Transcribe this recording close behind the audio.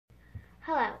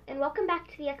Hello, and welcome back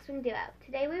to the X-Wing Duo.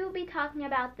 Today we will be talking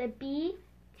about the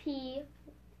BTL-B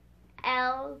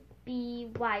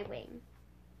Y-Wing.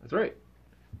 That's right.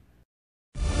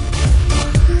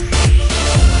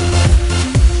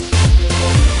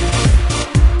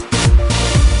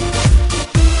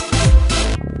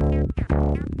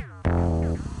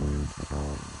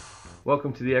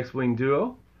 Welcome to the X-Wing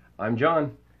Duo. I'm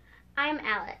John. I'm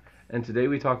Alex. And today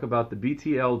we talk about the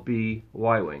BTL-B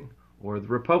Y-Wing, or the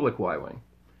Republic Y-Wing.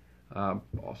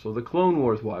 Also the Clone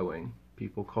Wars Y-Wing.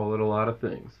 People call it a lot of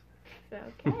things.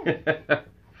 Okay.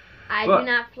 I do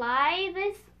not fly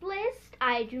this list.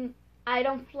 I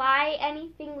don't fly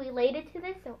anything related to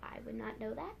this, so I would not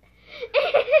know that.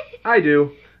 I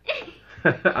do.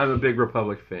 I'm a big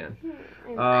Republic fan.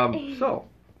 So,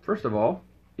 first of all,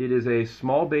 it is a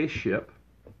small base ship,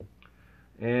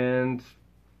 and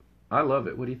I love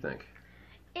it. What do you think?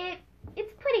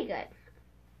 It's pretty good.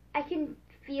 I can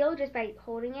feel just by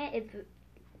holding it,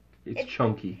 it's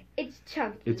chunky. It's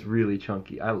chunky. It's really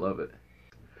chunky. I love it.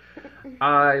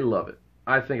 I love it.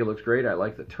 I think it looks great. I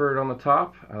like the turret on the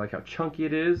top. I like how chunky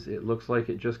it is. It looks like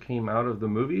it just came out of the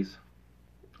movies.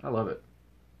 I love it.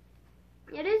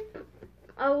 It is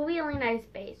a really nice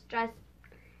base. Just,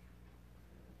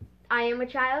 I am a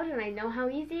child and I know how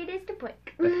easy it is to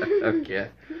break. Okay.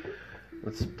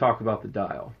 Let's talk about the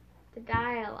dial. The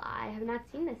dial. I have not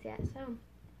seen this yet, so.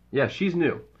 Yeah, she's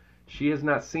new. She has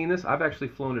not seen this. I've actually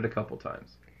flown it a couple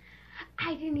times.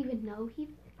 I didn't even know he's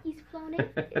flown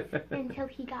it until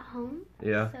he got home.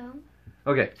 Yeah. So.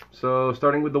 Okay, so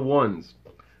starting with the ones.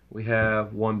 We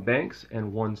have one banks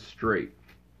and one straight.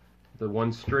 The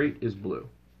one straight is blue.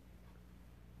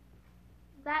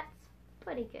 That's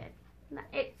pretty good.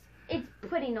 It's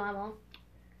pretty normal.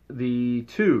 The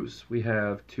twos, we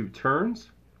have two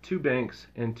turns, two banks,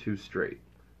 and two straight.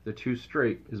 The two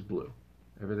straight is blue.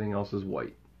 Everything else is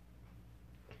white.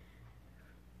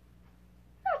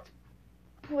 That's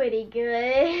pretty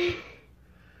good.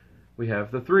 We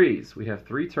have the threes. We have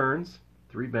three turns,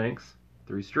 three banks,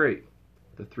 three straight.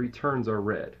 The three turns are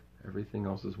red. Everything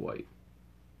else is white.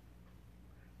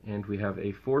 And we have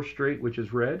a 4 straight, which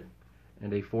is red,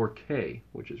 and a 4K,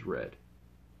 which is red.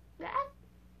 That?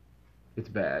 It's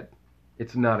bad.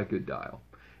 It's not a good dial.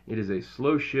 It is a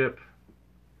slow ship.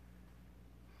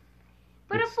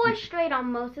 But a 4 straight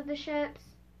on most of the ships,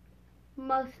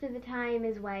 most of the time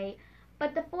is white.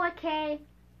 But the 4K,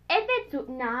 if it's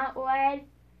not red,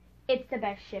 it's the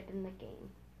best ship in the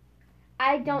game.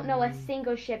 I don't know a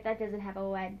single ship that doesn't have a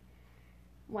red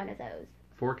one of those.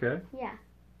 4K? Yeah.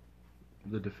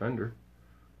 The Defender.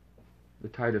 The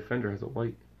TIE Defender has a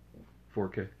white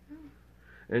 4K.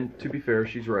 And to be fair,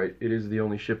 she's right. It is the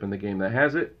only ship in the game that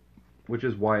has it, which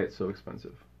is why it's so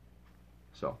expensive.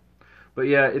 So, but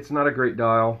yeah, it's not a great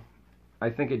dial. I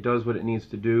think it does what it needs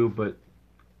to do, but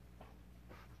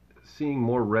seeing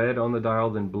more red on the dial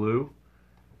than blue,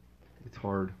 it's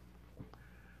hard.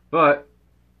 But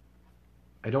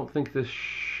I don't think this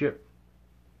ship,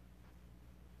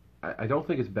 I don't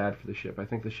think it's bad for the ship. I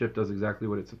think the ship does exactly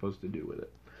what it's supposed to do with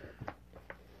it.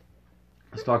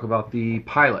 Let's talk about the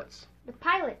pilots. The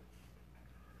pilots.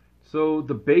 So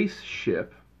the base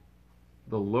ship,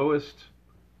 the lowest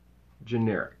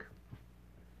generic,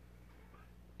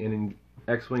 and in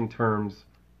X-Wing terms,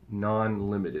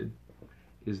 non-limited,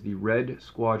 is the Red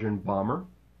Squadron Bomber.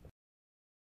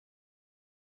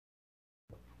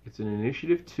 It's an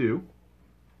Initiative 2.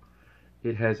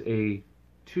 It has a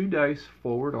 2 dice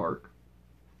forward arc.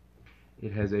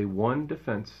 It has a 1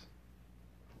 defense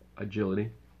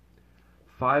agility,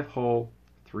 5 hull,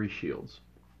 3 shields.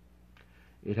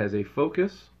 It has a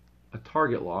focus, a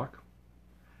target lock,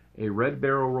 a red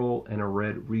barrel roll, and a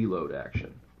red reload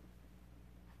action.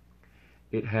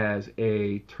 It has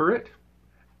a turret,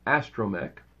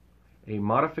 astromech, a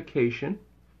modification,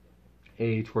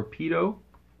 a torpedo,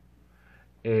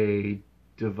 a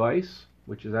device,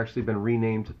 which has actually been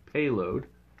renamed payload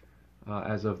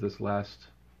as of this last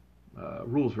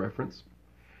rules reference,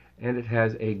 and it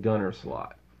has a gunner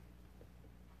slot.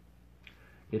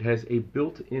 It has a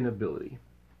built-in ability.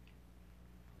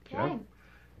 Okay.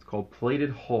 It's called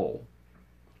Plated Hull.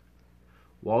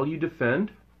 While you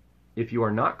defend, if you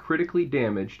are not critically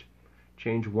damaged,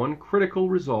 change one critical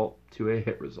result to a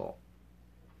hit result.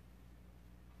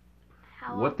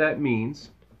 What that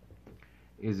means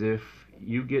is if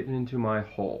you get into my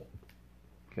hull,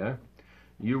 okay,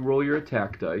 you roll your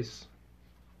attack dice,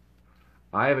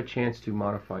 I have a chance to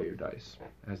modify your dice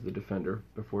as the defender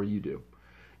before you do.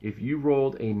 If you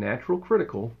rolled a natural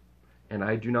critical, and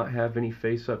I do not have any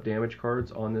face-up damage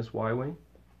cards on this Y-Wing,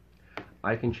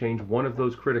 I can change one of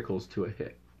those criticals to a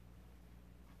hit.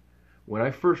 When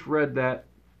I first read that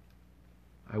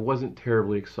I wasn't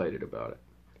terribly excited about it.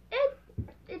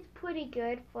 It's pretty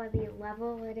good for the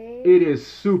level it is. It is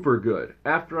super good.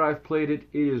 After I've played it,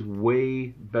 it is way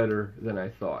better than I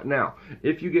thought. Now,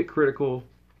 if you get critical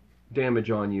damage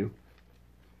on you,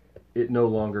 it no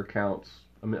longer counts.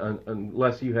 I mean,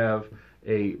 unless you have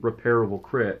a repairable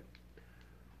crit.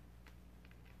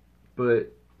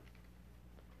 But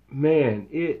man,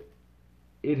 it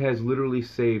has literally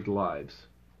saved lives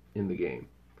in the game.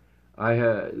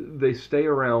 They stay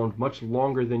around much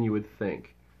longer than you would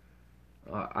think.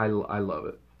 I love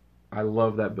it. I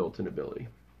love that built-in ability.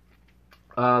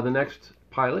 The next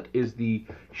pilot is the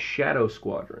Shadow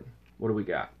Squadron. What do we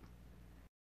got?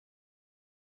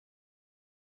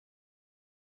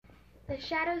 The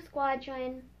Shadow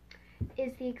Squadron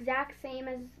is the exact same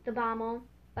as the Bomber,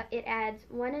 but it adds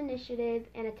 1 initiative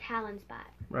and a talent spot.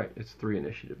 Right, it's 3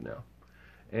 initiative now.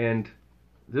 And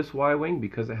this Y-Wing,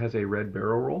 because it has a red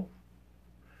barrel roll,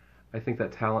 I think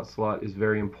that talent slot is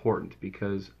very important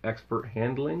because expert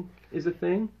handling is a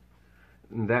thing.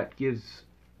 And that gives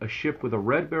a ship with a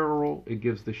red barrel roll, it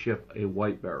gives the ship a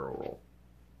white barrel roll.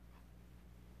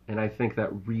 And I think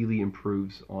that really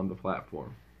improves on the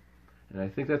platform. And I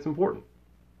think that's important.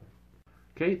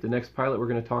 Okay, the next pilot we're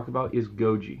going to talk about is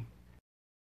Goji.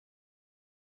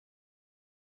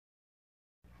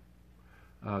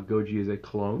 Goji is a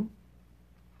clone.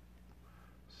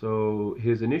 So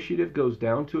his initiative goes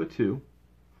down to a 2.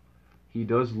 He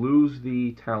does lose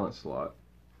the talent slot,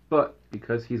 but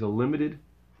because he's a limited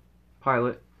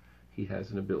pilot, he has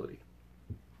an ability.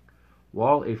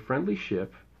 While a friendly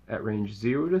ship at range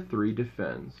 0 to 3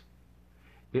 defends,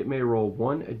 it may roll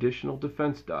 1 additional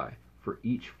defense die for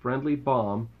each friendly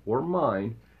bomb or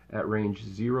mine at range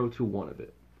 0 to 1 of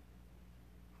it.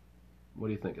 What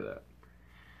do you think of that?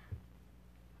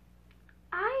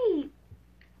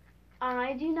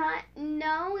 I do not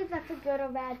know if that's a good or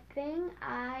bad thing.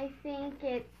 I think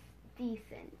it's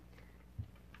decent.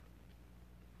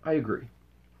 I agree.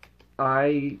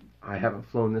 I haven't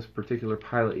flown this particular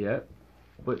pilot yet,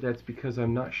 but that's because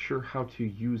I'm not sure how to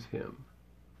use him.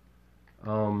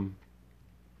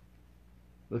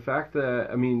 The fact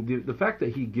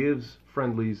that he gives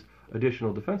friendlies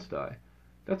additional defense die,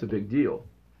 that's a big deal.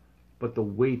 But the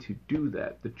way to do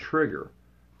that, the trigger,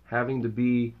 having to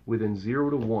be within 0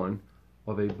 to 1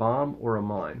 of a bomb or a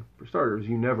mine. For starters,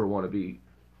 you never want to be,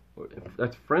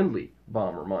 that's friendly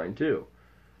bomb or mine too.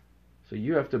 So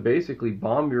you have to basically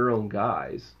bomb your own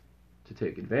guys to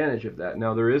take advantage of that.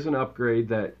 Now there is an upgrade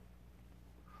that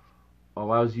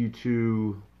allows you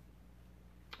to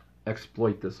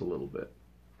exploit this a little bit.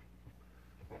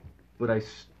 But I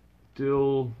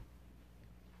still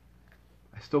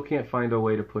can't find a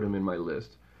way to put him in my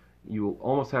list. You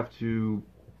almost have to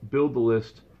build the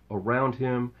list around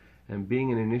him, and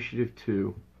being an initiative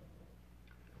 2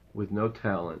 with no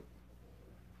talent,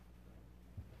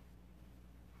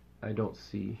 I don't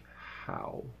see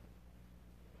how.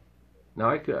 Now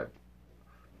I could.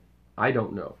 I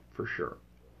don't know for sure.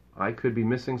 I could be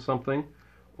missing something,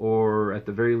 or at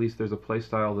the very least there's a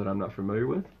playstyle that I'm not familiar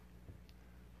with.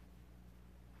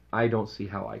 I don't see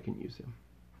how I can use him.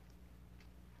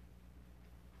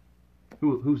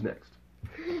 Who's next?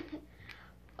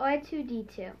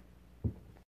 R2-D2.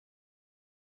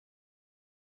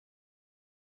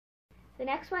 The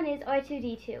next one is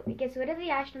R2-D2. It gets rid of the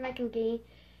astromech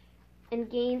and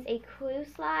gains a crew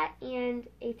slot and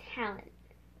a talent.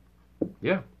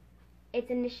 Yeah.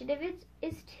 Its initiative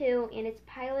is 2, and its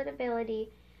pilot ability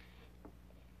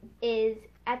is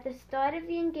at the start of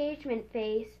the engagement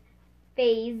phase.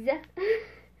 If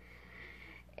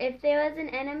there was an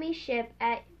enemy ship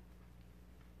at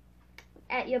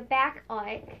your back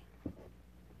arc,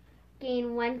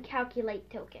 gain 1 calculate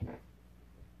token.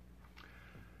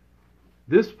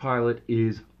 This pilot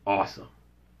is awesome.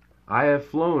 I have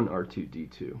flown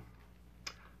R2-D2.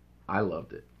 I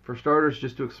loved it. For starters,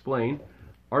 just to explain,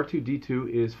 R2-D2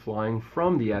 is flying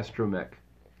from the astromech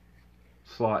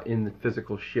slot in the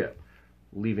physical ship,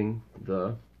 leaving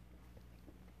the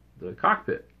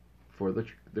cockpit for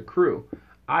the crew.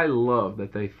 I love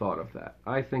that they thought of that.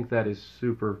 I think that is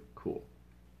super cool.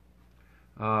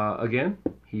 Again,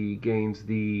 he gains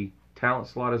the talent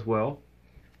slot as well.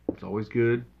 It's always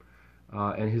good.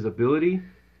 And his ability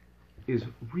is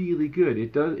really good.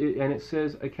 And it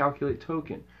says a calculate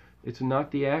token. It's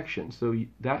not the action, so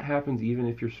that happens even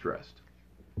if you're stressed,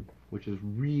 which is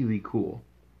really cool.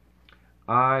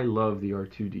 I love the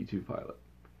R2-D2 pilot.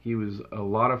 He was a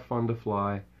lot of fun to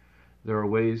fly. There are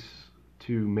ways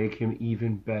to make him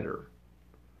even better,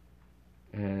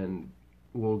 and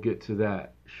we'll get to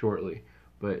that shortly.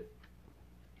 But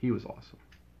he was awesome.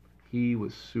 He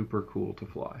was super cool to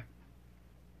fly.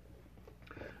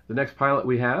 The next pilot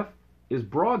we have is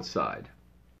Broadside.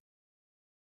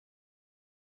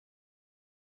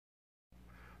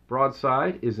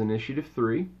 Broadside is Initiative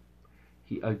 3.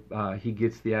 He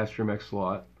gets the astromech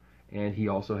slot, and he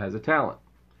also has a talent.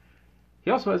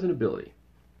 He also has an ability.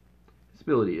 His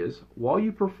ability is, while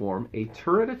you perform a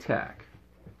turret attack,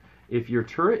 if your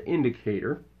turret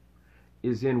indicator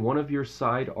is in one of your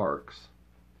side arcs,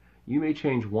 you may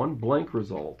change one blank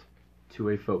result to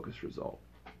a focus result.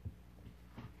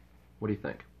 What do you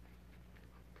think?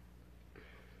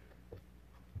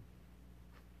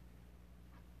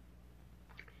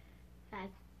 That's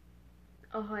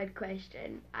a hard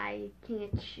question. I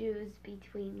can't choose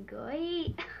between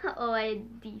great or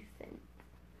decent.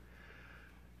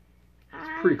 It's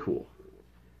pretty cool.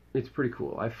 It's pretty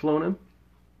cool. I've flown him,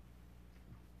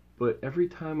 but every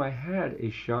time I had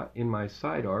a shot in my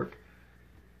side arc,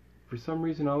 for some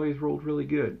reason I always rolled really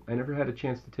good. I never had a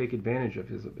chance to take advantage of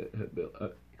his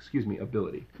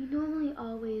ability. You normally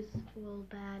always roll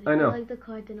bad. I know. Like the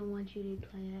card didn't want you to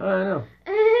play it. I know.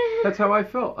 That's how I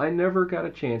felt. I never got a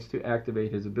chance to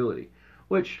activate his ability,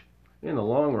 which in the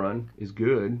long run is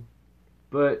good,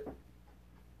 but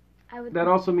that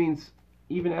also means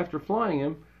even after flying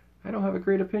him, I don't have a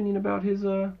great opinion about his,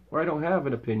 or I don't have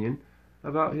an opinion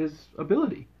about his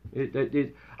ability.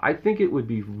 I think it would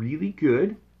be really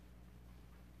good.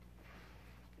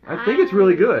 I think it's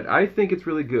really good. I think it's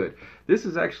really good. This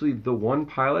is actually the one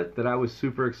pilot that I was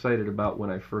super excited about when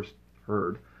I first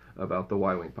heard about the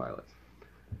Y-Wing pilots.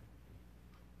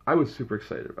 I was super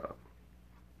excited about him.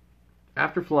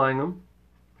 After flying him,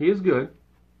 he is good.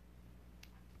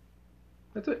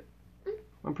 That's it.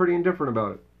 I'm pretty indifferent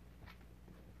about it.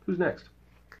 Who's next?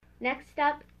 Next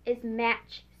up is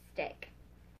Matchstick.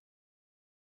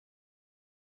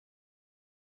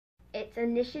 It's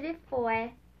Initiative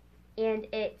 4, and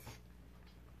its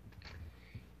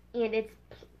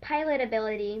pilot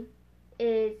ability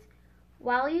is,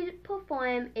 while you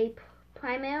perform a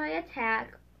primary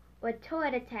attack or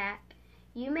turret attack,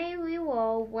 you may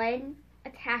reroll one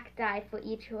attack die for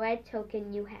each red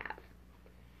token you have.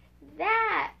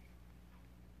 That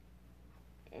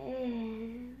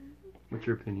What's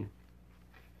your opinion?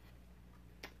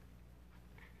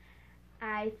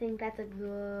 I think that's a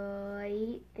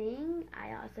great thing.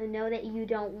 I also know that you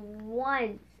don't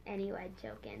want any red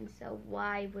tokens, so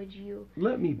why would you?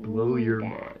 Let me blow your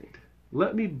mind.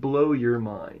 Let me blow your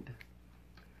mind.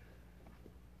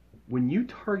 When you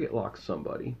target lock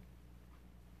somebody,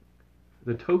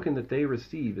 the token that they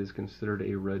receive is considered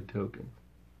a red token.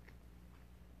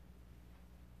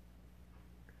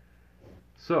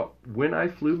 So, when I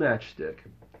flew Matchstick,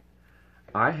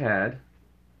 I had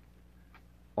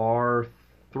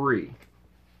R3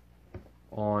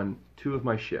 on two of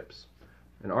my ships.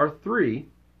 And R3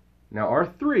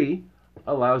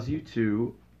 allows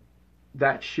you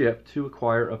that ship to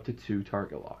acquire up to 2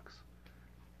 target locks.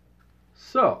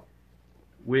 So,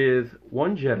 with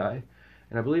one Jedi,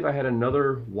 and I believe I had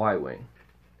another Y-Wing,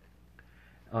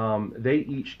 they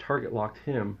each target locked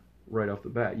him right off the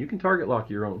bat. You can target lock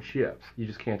your own ships. You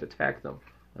just can't attack them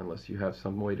unless you have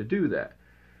some way to do that.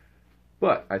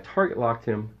 But I target locked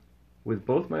him with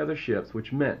both my other ships,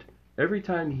 which meant every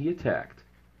time he attacked,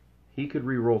 he could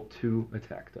reroll 2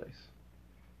 attack dice.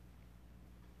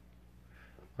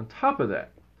 On top of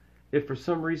that, if for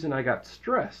some reason I got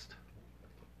stressed,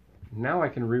 now I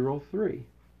can reroll 3.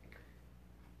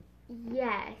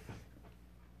 Yes,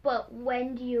 but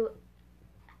when do you?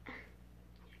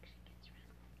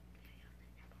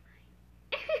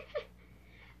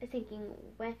 I was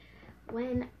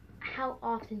thinking, how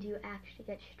often do you actually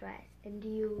get stressed? And do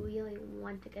you really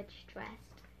want to get stressed?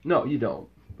 No, you don't.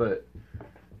 But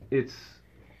it's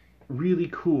really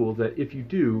cool that if you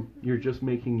do, you're just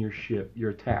making your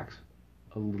attacks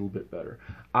a little bit better.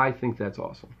 I think that's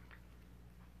awesome.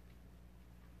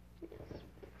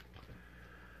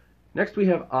 Next we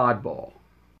have Oddball.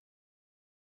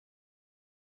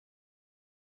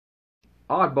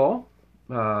 Oddball,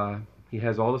 he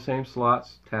has all the same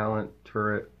slots: talent,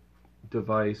 turret,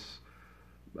 device,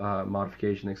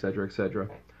 modification, etc., etc.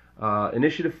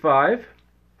 Initiative 5,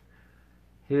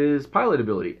 his pilot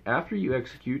ability. After you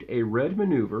execute a red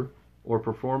maneuver or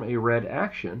perform a red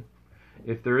action,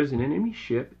 if there is an enemy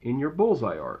ship in your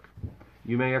bullseye arc,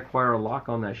 you may acquire a lock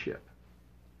on that ship.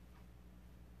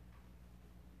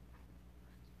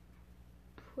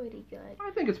 Pretty good.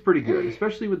 I think it's pretty good,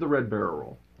 especially with the red barrel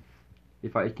roll.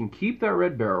 If I can keep that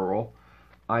red barrel roll,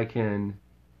 I can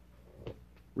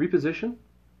reposition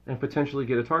and potentially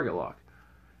get a target lock.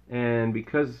 And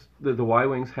because the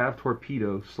Y-Wings have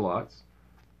torpedo slots,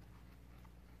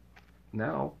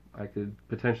 now I could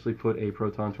potentially put a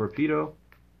proton torpedo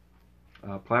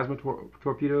plasma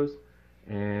torpedoes,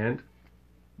 and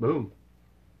boom,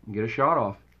 get a shot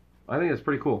off. I think that's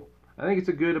pretty cool. I think it's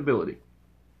a good ability.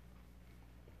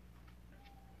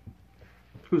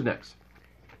 Who's next?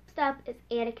 Next up is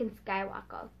Anakin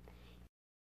Skywalker.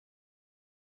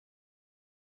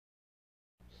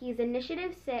 He's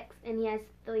Initiative 6 and he has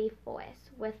 3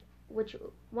 Force, with which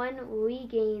one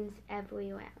regains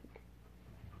every round.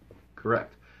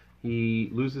 Correct. He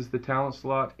loses the talent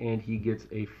slot and he gets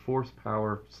a force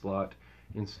power slot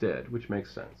instead, which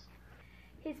makes sense.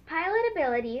 His pilot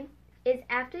ability is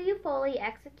after you fully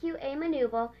execute a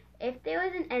maneuver, if there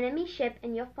is an enemy ship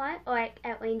in your front arc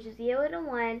at range 0 to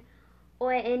 1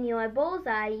 or in your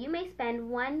bullseye, you may spend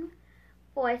 1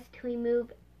 force to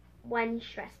remove 1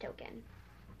 stress token.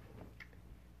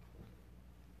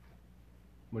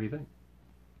 What do you think?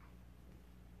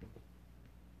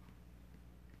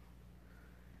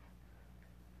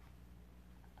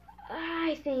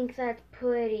 I think that's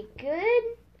pretty good.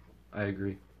 I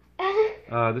agree.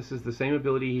 This is the same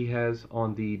ability he has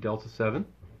on the Delta 7.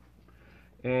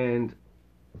 And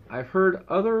I've heard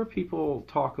other people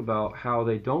talk about how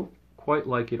they don't quite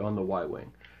like it on the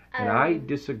Y-Wing. And I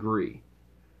disagree.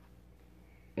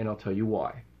 And I'll tell you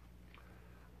why.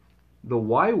 The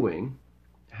Y-Wing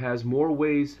has more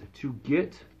ways to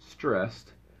get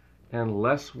stressed and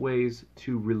less ways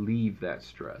to relieve that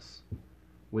stress.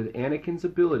 With Anakin's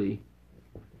ability,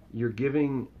 you're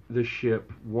giving the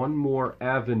ship one more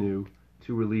avenue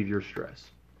to relieve your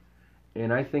stress.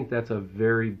 And I think that's a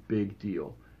very big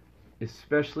deal,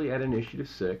 especially at Initiative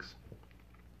 6.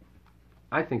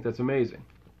 I think that's amazing.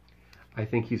 I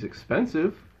think he's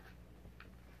expensive,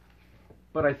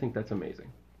 but I think that's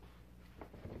amazing.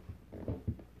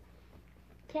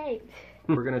 Okay.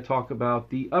 We're going to talk about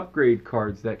the upgrade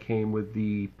cards that came with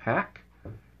the pack.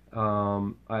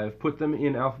 I've put them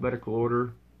in alphabetical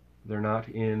order. They're not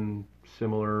in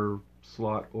similar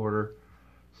slot order,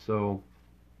 so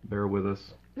bear with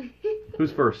us.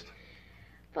 Who's first?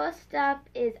 First up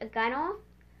is a Gunner,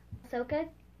 Ahsoka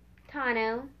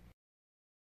Tano,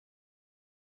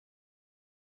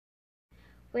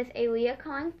 with a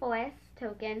recurring force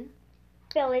token.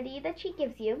 Ability that she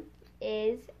gives you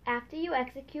is after you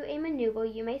execute a maneuver,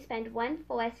 you may spend 1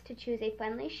 force to choose a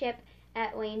friendly ship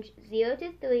at range 0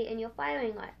 to 3 in your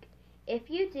firing arc. If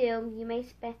you do, you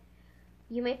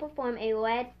may perform a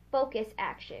red focus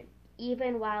action,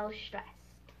 even while stressed.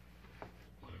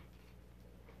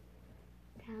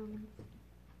 Sounds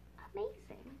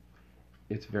amazing.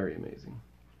 It's very amazing,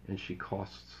 and she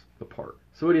costs the part.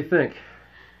 So what do you think?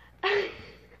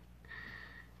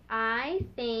 I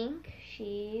think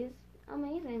she's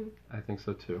amazing. I think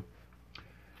so too.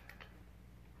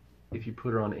 If you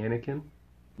put her on Anakin,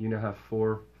 you now have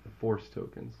 4 force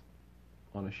tokens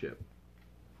on a ship.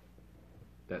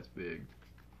 That's big.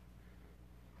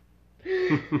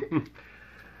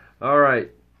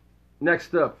 Alright,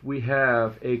 next up we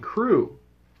have a crew.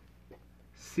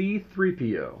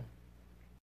 C-3PO.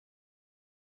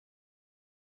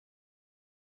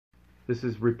 This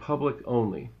is Republic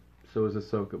only. So is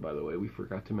Ahsoka, by the way. We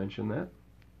forgot to mention that.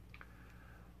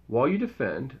 While you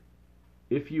defend,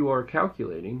 if you are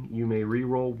calculating, you may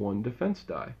reroll 1 defense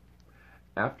die.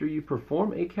 After you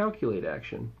perform a calculate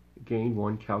action, gain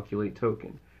 1 calculate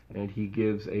token, and he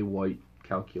gives a white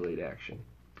calculate action.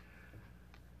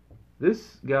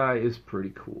 This guy is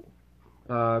pretty cool.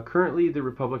 Currently, the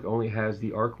Republic only has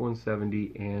the ARC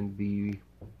 170 and the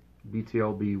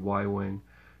BTL-B Y-Wing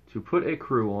to put a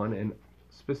crew on, and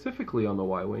specifically on the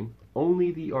Y-Wing,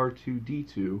 only the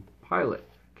R2-D2 pilot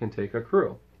can take a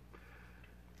crew.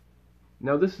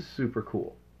 Now this is super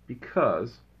cool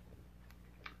because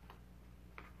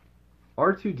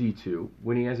R2-D2,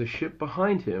 when he has a ship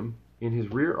behind him in his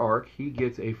rear arc, he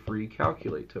gets a free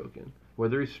calculate token,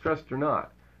 whether he's stressed or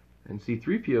not. And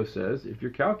C-3PO says if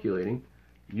you're calculating,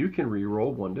 you can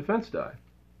re-roll 1 defense die.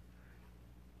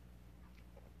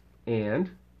 And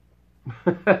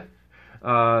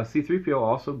C-3PO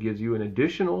also gives you an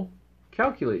additional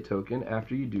calculate token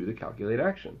after you do the calculate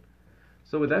action.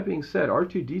 So with that being said,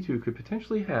 R2-D2 could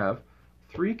potentially have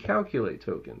 3 calculate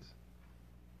tokens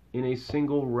in a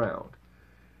single round.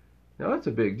 Now that's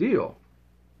a big deal.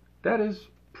 That is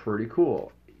pretty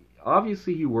cool.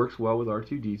 Obviously he works well with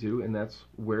R2-D2, and that's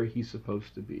where he's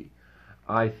supposed to be.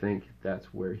 I think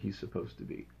that's where he's supposed to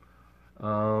be.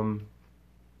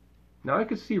 Now I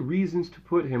could see reasons to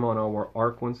put him on our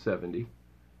ARC 170.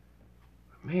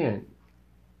 Man,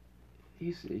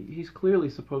 he's clearly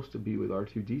supposed to be with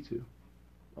R2-D2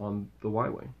 on the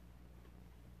Y-Wing.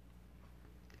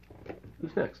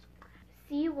 Who's next?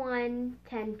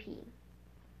 C1-10P.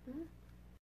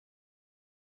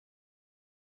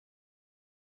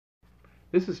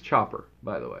 This is Chopper,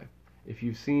 by the way. If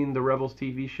you've seen the Rebels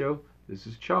TV show, this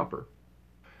is Chopper.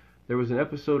 There was an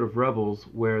episode of Rebels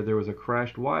where there was a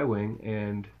crashed Y-Wing,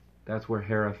 and that's where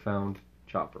Hera found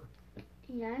Chopper.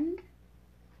 And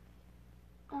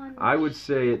I would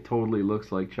say it totally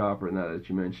looks like Chopper now that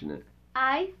you mention it.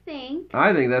 I think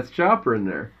that's Chopper in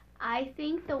there. I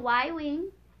think the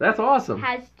Y-Wing That's awesome.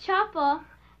 has Chopper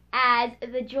as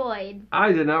the droid.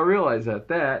 I did not realize that.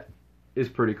 That is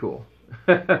pretty cool.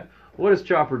 What does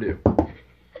Chopper do?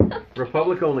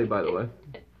 Republic only, by the way.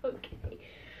 Okay.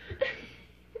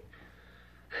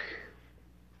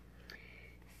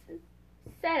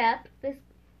 Set up this.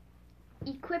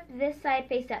 Equip this side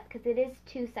face up because it is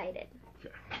two-sided.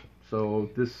 Okay. So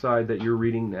this side that you're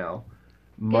reading now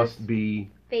must be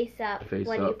face up face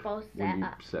when up you both when you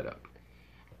set up.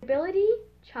 The ability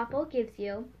Chopper gives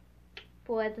you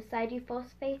for the side you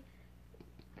both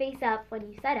face up when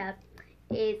you set up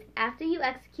is after you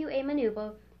execute a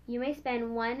maneuver, you may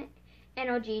spend 1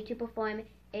 energy to perform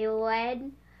a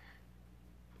lead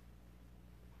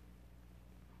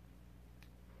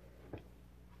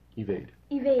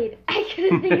evade. I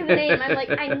couldn't think of the name. I'm like,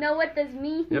 I know what this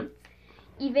means. Yep.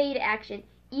 Evade action,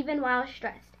 even while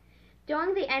stressed.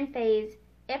 During the end phase,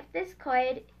 if this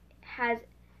card has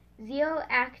 0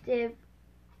 active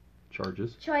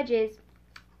charges,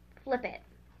 flip it.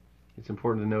 It's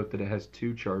important to note that it has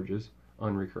 2 charges,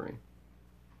 unrecurring.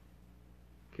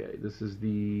 Okay, this is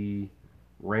the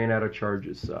ran out of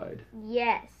charges side.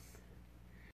 Yes.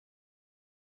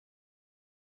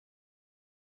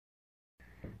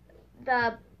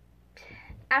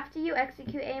 After you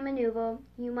execute a maneuver,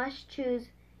 you must choose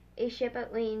a ship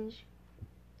at range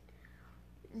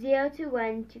 0 to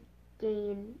 1 to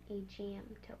gain a jam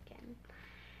token.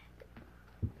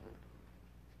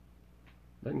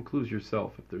 That includes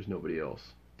yourself if there's nobody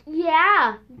else.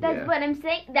 Yeah, that's what I'm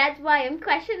saying. That's why I'm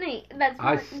questioning.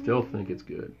 I still think it's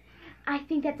good. I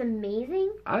think that's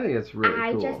amazing. I think it's really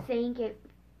cool. I just think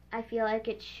I feel like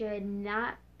it should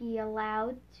not be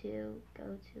allowed to go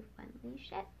to friendly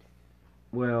ships.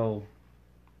 Well,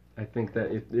 I think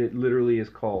that it literally is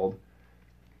called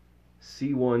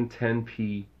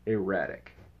C110P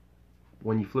erratic.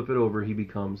 When you flip it over, he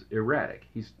becomes erratic.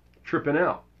 He's tripping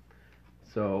out.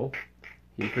 So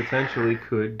he potentially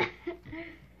could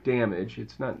damage.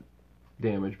 It's not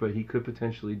damage, but he could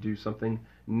potentially do something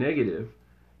negative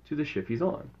to the ship he's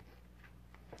on.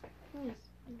 Yes,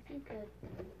 I think good.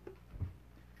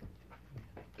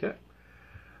 Okay.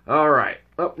 All right.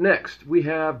 Up next, we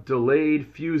have delayed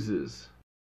fuses.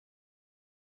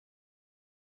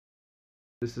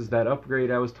 This is that upgrade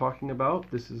I was talking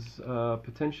about. This is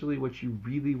potentially what you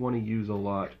really want to use a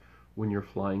lot when you're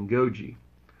flying Goji.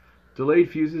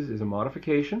 Delayed fuses is a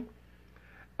modification.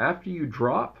 After you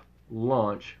drop,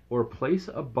 launch, or place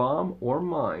a bomb or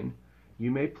mine, you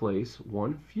may place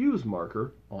 1 fuse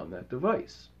marker on that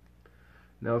device.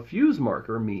 Now, a fuse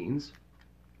marker means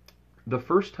the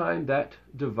first time that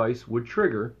device would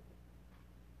trigger,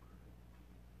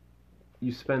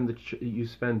 you spend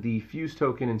the fuse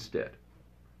token instead,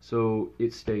 so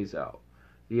it stays out.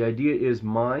 The idea is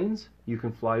mines, you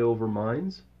can fly over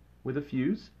mines with a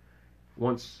fuse.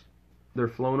 Once they're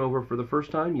flown over for the first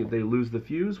time, they lose the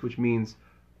fuse, which means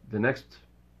the next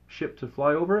ship to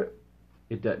fly over it,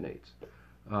 it detonates.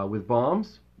 With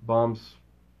bombs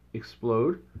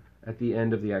explode at the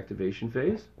end of the activation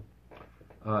phase.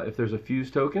 If there's a fuse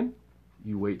token,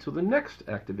 you wait till the next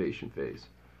activation phase.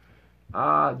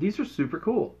 These are super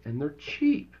cool, and they're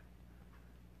cheap.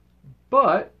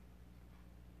 But,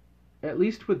 at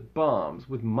least with bombs,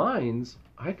 with mines,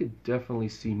 I could definitely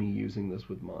see me using this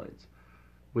with mines.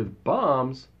 With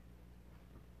bombs,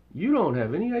 you don't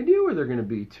have any idea where they're going to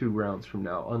be 2 rounds from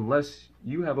now, unless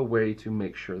you have a way to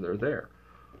make sure they're there.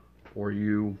 Or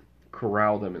you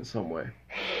corral them in some way.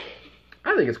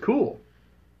 I think it's cool.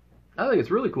 I think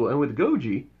it's really cool. And with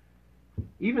Goji,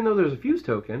 even though there's a fuse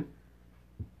token,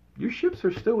 your ships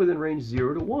are still within range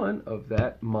 0 to 1 of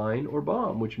that mine or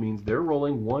bomb, which means they're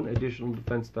rolling 1 additional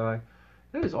defense die.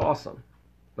 That is awesome.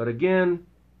 But again,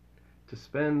 to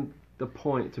spend the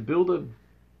point, to build a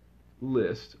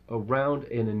list around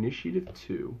an initiative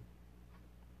 2,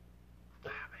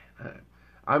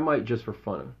 I might just for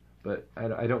fun, but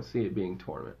I don't see it being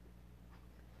tournament.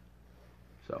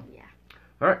 So, yeah.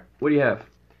 All right, what do you have?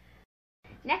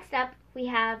 Next up, we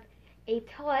have a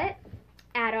turret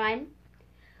add-on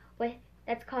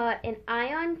that's called an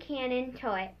ion cannon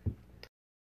turret.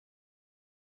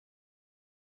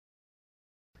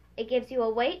 It gives you a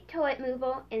white turret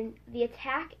mover, and the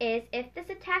attack is, if this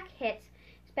attack hits,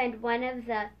 spend 1 of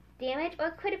the damage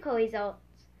or critical results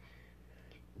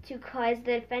to cause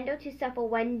the defender to suffer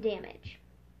 1 damage.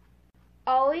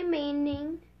 All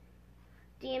remaining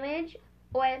damage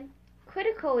or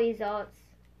critical results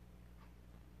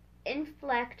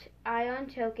inflict ion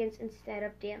tokens instead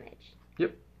of damage.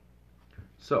 Yep.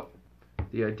 So,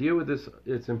 the idea with this,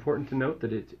 it's important to note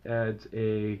that it adds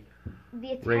The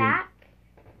attack.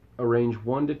 a range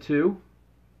 1 to 2,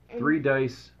 3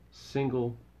 dice,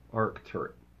 single arc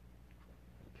turret.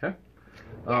 Okay?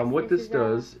 Yes, What this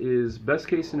does is, best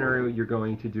case scenario, you're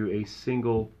going to do a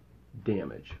single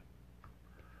damage.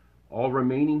 All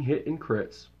remaining hit and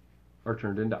crits are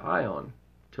turned into ion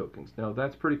tokens. Now,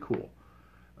 that's pretty cool.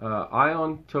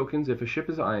 Ion tokens, if a ship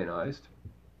is ionized,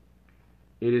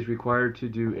 it is required to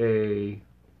do a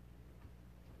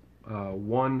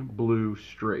 1 blue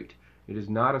straight. It is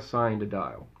not assigned a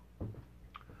dial.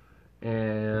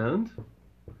 And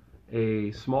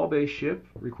a small base ship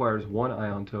requires 1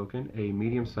 ion token, a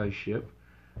medium-sized ship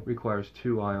requires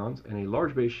 2 ions, and a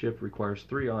large base ship requires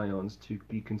 3 ions to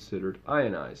be considered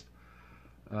ionized.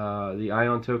 The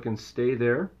ion tokens stay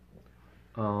there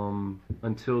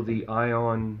until the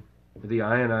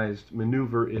ionized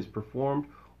maneuver is performed,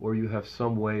 or you have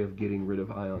some way of getting rid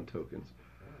of ion tokens.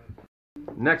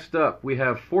 Next up, we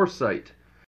have Foresight.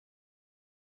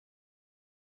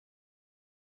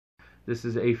 This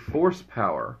is a force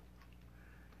power.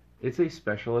 It's a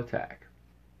special attack.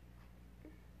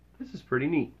 This is pretty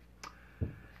neat.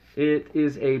 It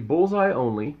is a bullseye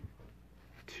only,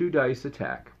 2 dice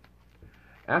attack.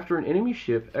 After an enemy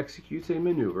ship executes a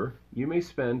maneuver, you may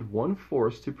spend 1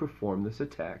 force to perform this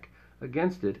attack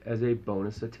against it as a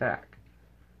bonus attack.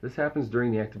 This happens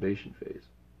during the activation phase.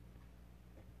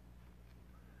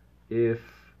 If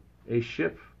a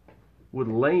ship would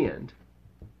land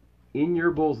in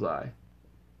your bullseye,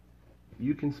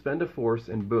 you can spend a force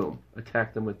and boom,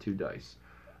 attack them with 2 dice.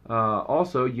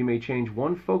 Also, you may change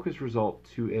 1 focus result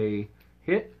to a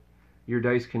hit. Your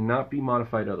dice cannot be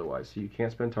modified otherwise. So you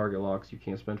can't spend target locks, you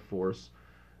can't spend force,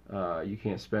 you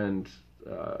can't spend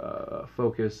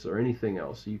focus or anything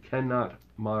else. So you cannot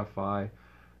modify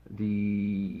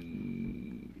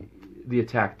the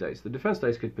attack dice. The defense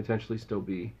dice could potentially still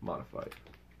be modified.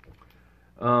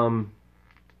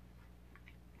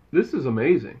 This is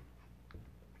amazing.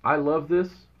 I love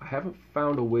this. I haven't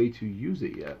found a way to use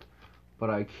it yet, but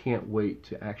I can't wait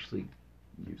to actually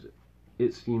use it.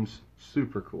 It seems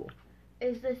super cool.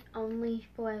 Is this only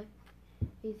for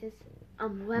these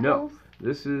levels? No,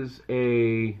 this is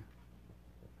a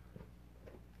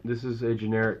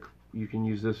generic. You can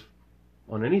use this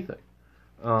on anything.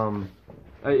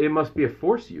 It must be a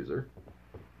force user,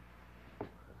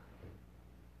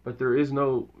 but there's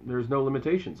no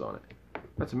limitations on it.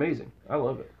 That's amazing. I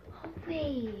love it. Oh,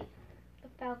 wait, the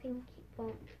Falcon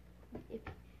won't.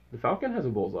 The Falcon has a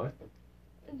bullseye.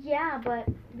 Yeah, but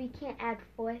we can't add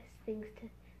force things to the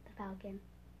Falcon.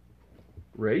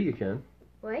 Ray, you can.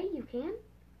 Ray, you can?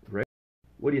 Ray,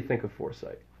 what do you think of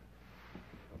Foresight?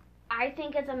 I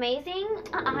think it's amazing.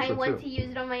 I so want too. to use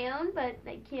it on my own, but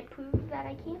I can't prove that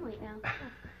I can right now.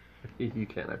 You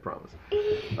can, I promise.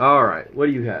 All right, what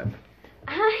do you have?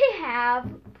 I have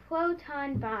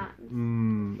proton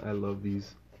bombs. I love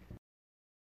these.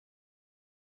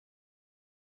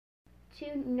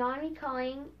 2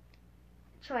 non-recurring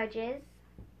charges.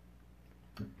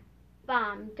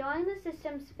 Bomb. During the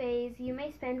systems phase, you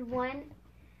may spend 1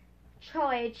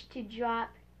 charge to drop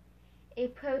a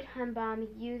proton bomb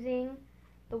using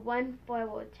the 1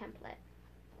 forward template.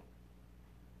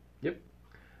 Yep.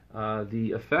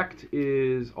 The effect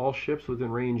is all ships within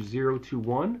range 0 to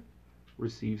 1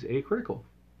 receives a critical.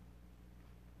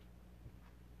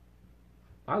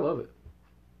 I love it.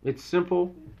 It's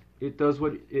simple. It does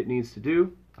what it needs to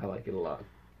do. I like it a lot.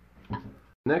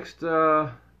 Next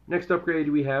upgrade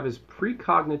we have is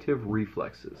precognitive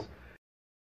reflexes.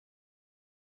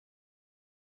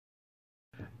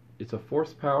 It's a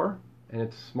force power and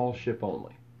it's a small ship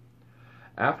only.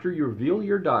 After you reveal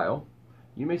your dial,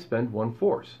 you may spend 1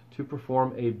 force to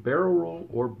perform a barrel roll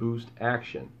or boost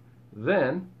action.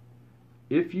 Then,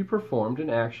 if you performed an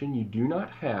action you do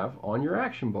not have on your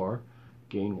action bar,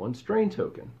 gain 1 strain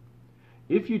token.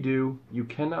 If you do, you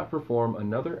cannot perform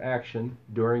another action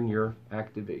during your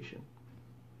activation.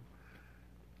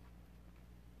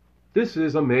 This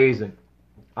is amazing.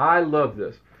 I love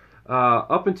this.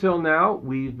 Up until now,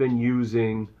 we've been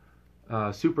using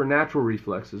supernatural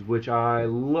reflexes, which I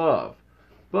love.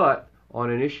 But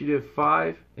on Initiative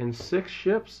 5 and 6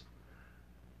 ships,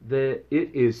 it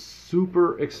is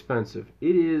super expensive.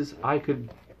 It is, I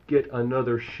could get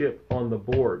another ship on the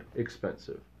board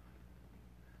expensive.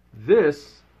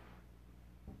 This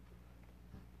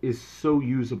is so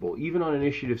usable. Even on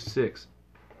Initiative 6,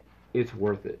 it's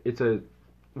worth it. It's a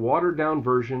watered down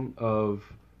version of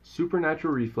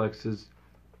supernatural reflexes.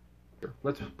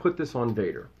 Let's put this on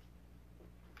Vader.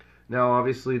 Now,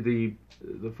 obviously, the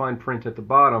fine print at the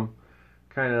bottom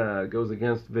kind of goes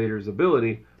against Vader's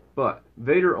ability, but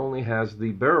Vader only has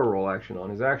the barrel roll action on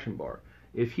his action bar.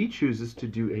 If he chooses to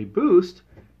do a boost,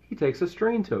 he takes a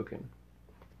strain token,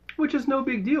 which is no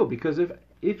big deal, because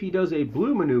if he does a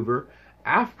blue maneuver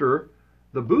after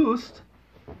the boost,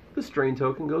 the strain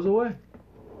token goes away.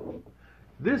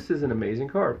 This is an amazing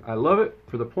card. I love it.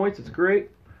 For the points, it's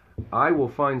great. I will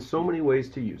find so many ways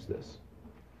to use this.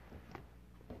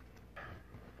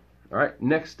 Alright,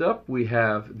 next up we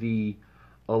have the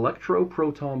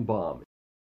Electro-Proton Bomb.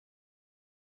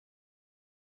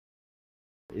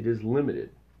 It is limited,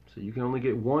 so you can only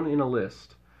get one in a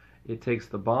list. It takes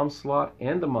the bomb slot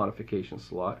and the modification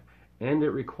slot, and it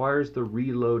requires the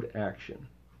reload action.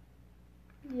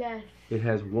 Yes. It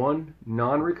has one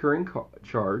non-recurring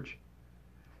charge.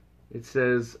 It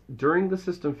says, during the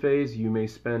system phase, you may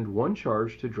spend one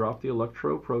charge to drop the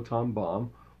Electro-Proton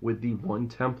Bomb with the one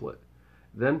template.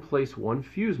 Then place one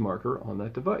fuse marker on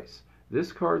that device.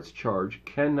 This card's charge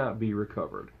cannot be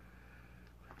recovered.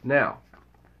 Now,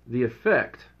 the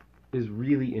effect is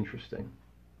really interesting.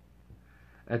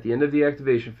 At the end of the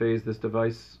activation phase, this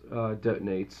device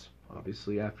detonates,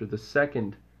 obviously after the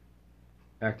second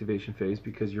activation phase,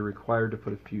 because you're required to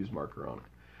put a fuse marker on it.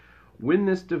 When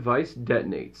this device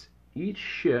detonates, each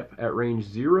ship at range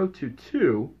 0 to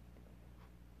 2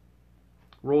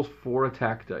 rolls 4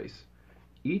 attack dice.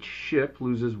 Each ship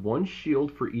loses 1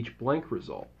 shield for each blank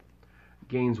result,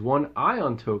 gains 1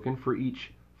 ion token for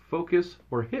each focus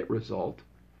or hit result,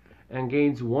 and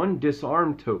gains 1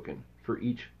 disarm token for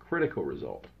each critical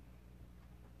result.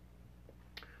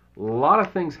 A lot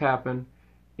of things happen.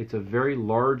 It's a very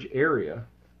large area.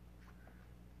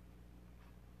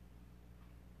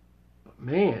 But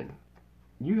man,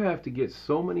 you have to get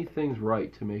so many things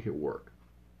right to make it work.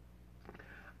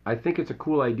 I think it's a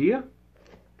cool idea.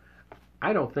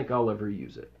 I don't think I'll ever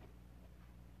use it.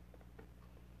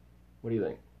 What do you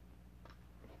think?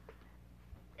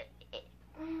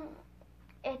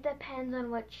 It depends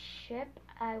on what ship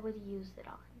I would use it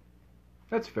on.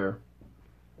 That's fair.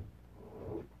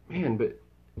 Man, but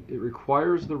it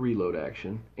requires the reload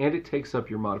action, and it takes up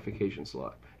your modification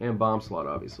slot, and bomb slot,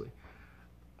 obviously.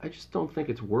 I just don't think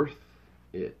it's worth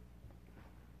it.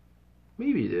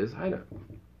 Maybe it is. I don't.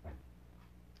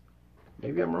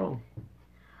 Maybe I'm wrong.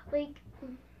 Like,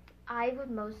 I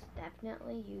would most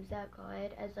definitely use that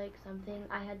card as like something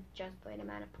I had just the right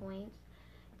amount of points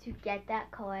to get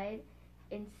that card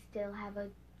and still have a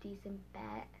decent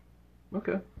bet.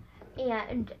 Okay.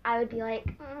 And I would be like,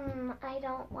 I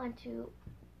don't want to.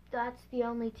 That's the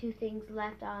only 2 things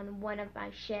left on one of my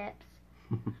ships.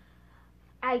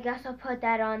 I guess I'll put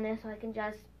that on this so I can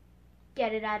just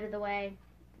get it out of the way.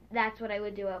 That's what I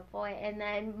would do it for. And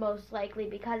then most likely,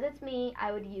 because it's me,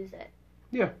 I would use it.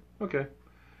 Yeah, okay.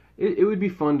 It would be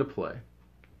fun to play,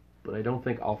 but I don't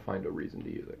think I'll find a reason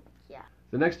to use it. Yeah.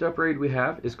 The next upgrade we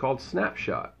have is called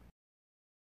Snapshot.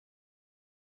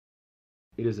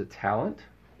 It is a talent,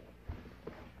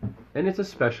 and it's a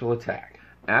special attack.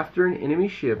 After an enemy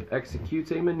ship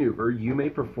executes a maneuver, you may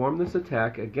perform this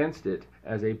attack against it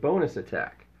as a bonus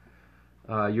attack.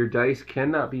 Your dice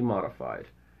cannot be modified.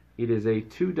 It is a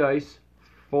 2 dice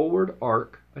forward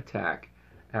arc attack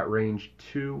at range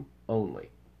 2 only.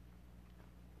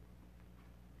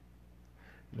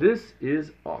 This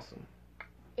is awesome.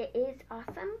 It is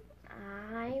awesome.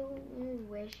 I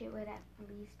wish it would at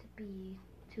least be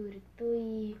 2 to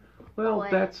 3. Well,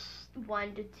 that's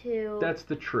 1 to 2. That's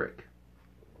the trick.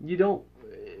 You don't.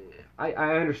 I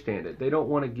understand it. They don't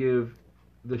want to give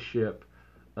the ship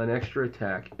an extra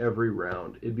attack every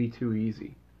round. It'd be too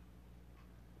easy.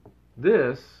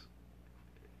 This,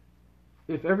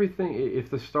 if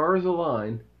the stars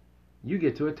align, you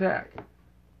get to attack,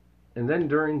 and then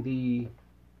during the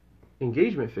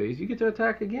engagement phase, you get to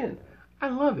attack again. I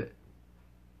love it.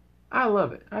 I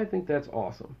love it. I think that's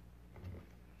awesome.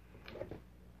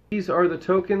 These are the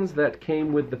tokens that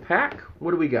came with the pack.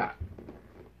 What do we got?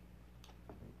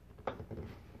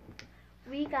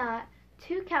 We got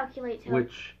 2 calculate tokens.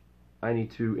 Which I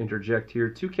need to interject here.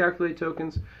 2 calculate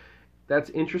tokens. That's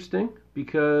interesting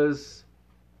because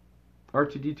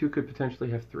R2-D2 could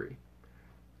potentially have 3.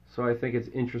 So I think it's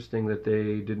interesting that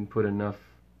they didn't put enough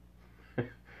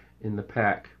in the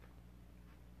pack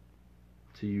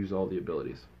to use all the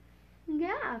abilities.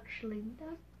 Yeah, actually,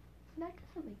 that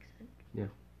doesn't make sense. Yeah.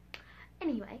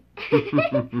 Anyway,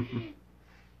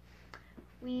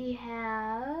 we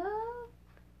have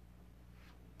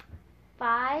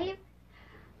 5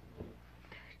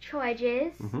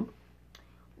 charges,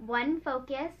 1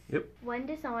 focus, Yep. 1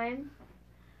 disarm,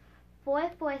 4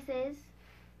 forces,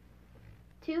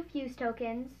 2 fuse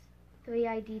tokens, 3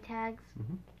 ID tags,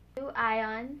 2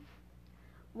 ion,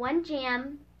 1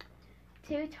 jam,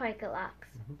 2 Toikalocks,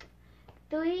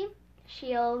 3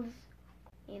 shields,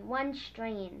 and 1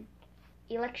 strain,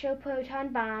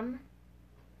 electroproton bomb,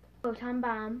 photon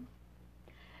bomb,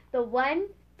 the 1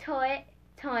 turret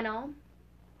tunnel,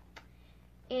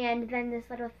 and then this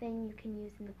little thing you can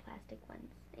use in the plastic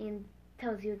ones, and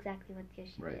tells you exactly what your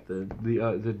ship is.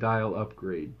 The dial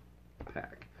upgrade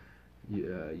pack.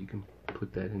 You can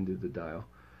put that into the dial.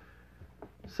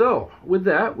 So, with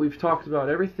that, we've talked about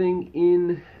everything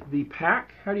in the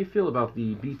pack. How do you feel about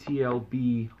the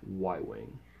BTL-B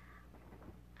Y-Wing?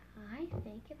 I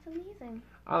think it's amazing.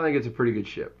 I think it's a pretty good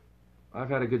ship. I've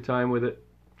had a good time with it.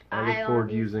 I look forward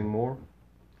to using more.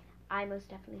 I most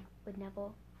definitely would never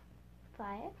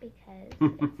fly it because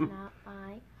it's not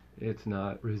my... It's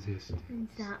not resistant.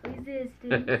 It's not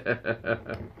resistant.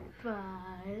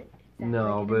 But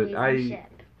no, an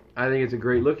ship. I think it's a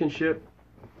great looking ship.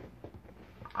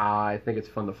 I think it's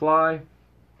fun to fly.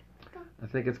 I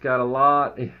think it's got a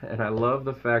lot, and I love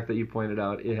the fact that you pointed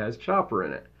out it has chopper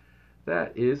in it.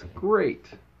 That is great.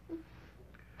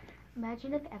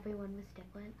 Imagine if everyone was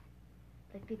different.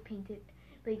 Like they painted,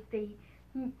 like they...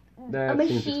 That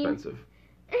seems expensive.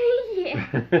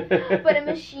 Yeah. But a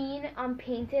machine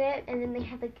painted it, and then they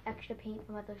had like extra paint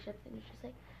from other ships, and it's just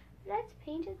like, let's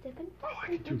paint a different... Oh, I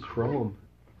could do chrome.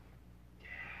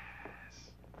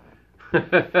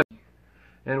 Yes.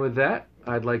 And with that,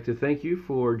 I'd like to thank you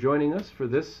for joining us for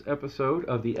this episode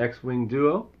of the X-Wing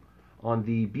Duo on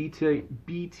the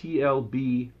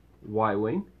BTL-B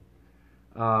Y-Wing.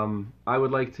 I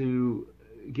would like to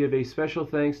give a special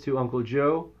thanks to Uncle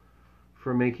Joe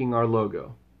for making our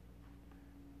logo.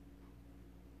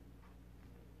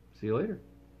 See you later.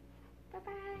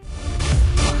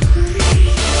 Bye-bye.